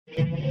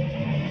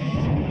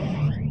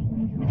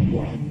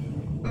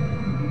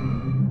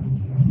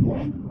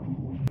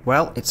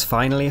Well, it's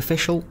finally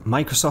official.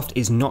 Microsoft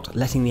is not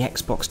letting the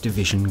Xbox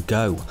division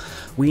go.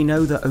 We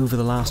know that over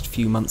the last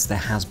few months there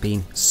has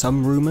been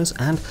some rumours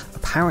and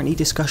apparently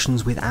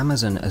discussions with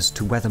Amazon as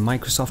to whether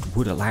Microsoft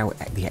would allow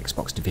the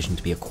Xbox division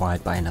to be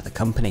acquired by another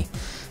company.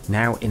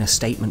 Now, in a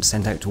statement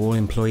sent out to all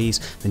employees,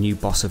 the new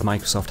boss of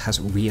Microsoft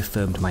has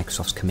reaffirmed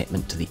Microsoft's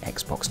commitment to the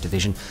Xbox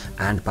division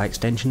and, by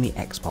extension, the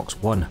Xbox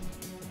One.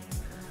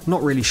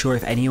 Not really sure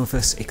if any of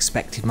us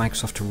expected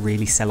Microsoft to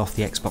really sell off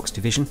the Xbox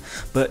division,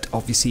 but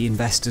obviously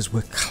investors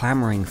were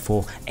clamouring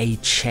for a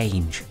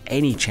change,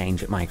 any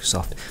change at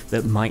Microsoft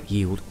that might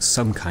yield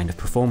some kind of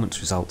performance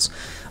results.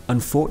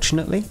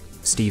 Unfortunately,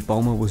 Steve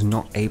Ballmer was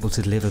not able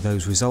to deliver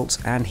those results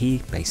and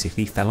he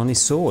basically fell on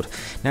his sword.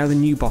 Now the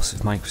new boss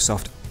of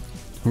Microsoft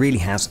really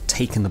has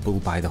taken the bull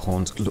by the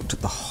horns, looked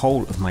at the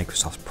whole of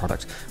Microsoft's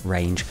product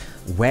range,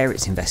 where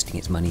it's investing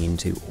its money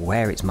into,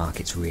 where its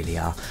markets really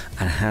are,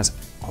 and has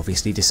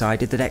obviously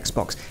decided that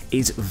Xbox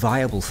is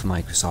viable for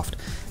Microsoft.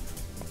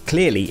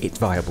 Clearly it's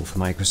viable for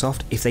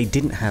Microsoft. If they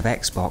didn't have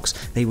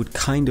Xbox, they would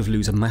kind of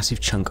lose a massive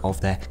chunk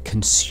of their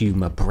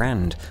consumer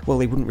brand. Well,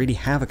 they wouldn't really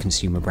have a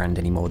consumer brand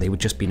anymore. They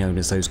would just be known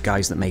as those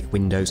guys that make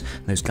Windows,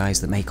 those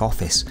guys that make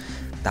Office.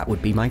 That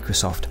would be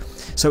Microsoft.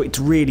 So it's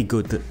really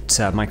good that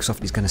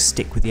Microsoft is going to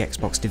stick with the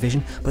Xbox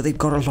division, but they've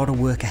got a lot of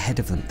work ahead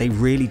of them. They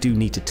really do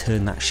need to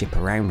turn that ship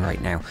around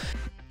right now,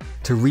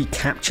 to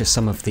recapture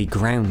some of the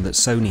ground that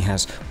Sony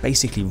has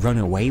basically run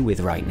away with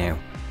right now.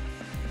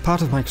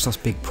 Part of Microsoft's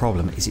big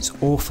problem is it's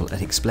awful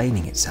at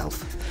explaining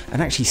itself,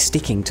 and actually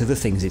sticking to the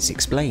things it's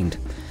explained.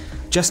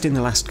 Just in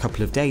the last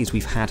couple of days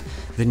we've had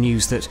the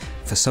news that,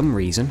 for some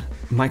reason,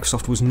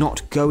 Microsoft was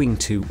not going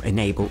to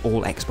enable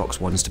all Xbox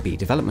Ones to be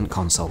development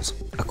consoles,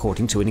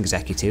 according to an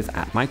executive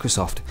at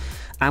Microsoft.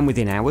 And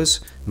within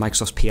hours,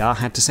 Microsoft's PR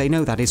had to say,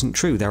 no, that isn't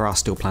true, there are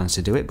still plans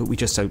to do it, but we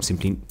just don't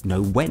simply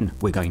know when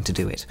we're going to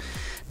do it.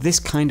 This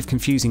kind of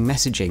confusing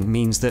messaging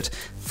means that,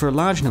 for a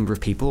large number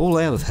of people, all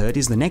they'll have heard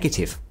is the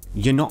negative.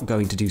 You're not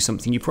going to do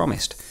something you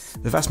promised.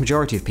 The vast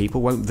majority of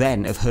people won't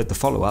then have heard the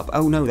follow-up,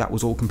 oh no, that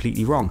was all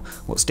completely wrong.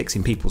 What sticks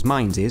in people's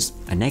minds is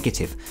a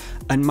negative.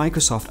 And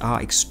Microsoft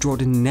are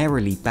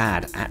extraordinarily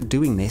bad at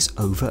doing this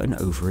over and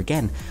over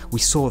again. We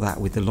saw that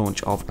with the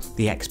launch of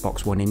the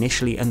Xbox One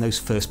initially and those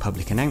first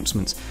public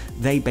announcements.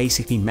 They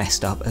basically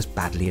messed up as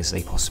badly as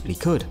they possibly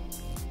could.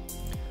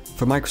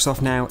 For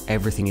Microsoft now,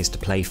 everything is to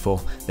play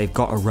for. They've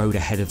got a road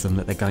ahead of them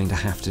that they're going to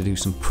have to do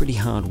some pretty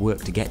hard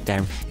work to get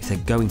down if they're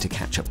going to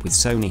catch up with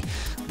Sony.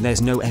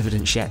 There's no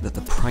evidence yet that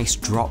the price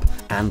drop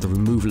and the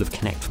removal of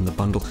Kinect from the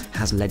bundle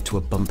has led to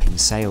a bump in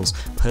sales.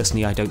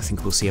 Personally, I don't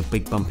think we'll see a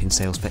big bump in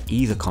sales for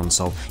either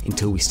console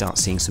until we start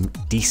seeing some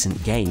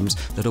decent games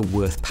that are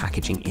worth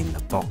packaging in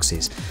the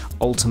boxes.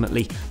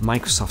 Ultimately,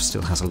 Microsoft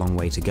still has a long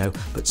way to go,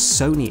 but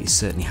Sony is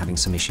certainly having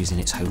some issues in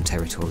its home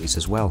territories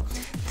as well.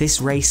 This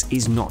race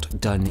is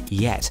not done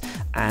yet,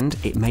 and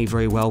it may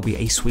very well be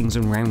a swings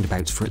and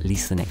roundabouts for at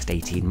least the next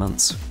 18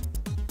 months.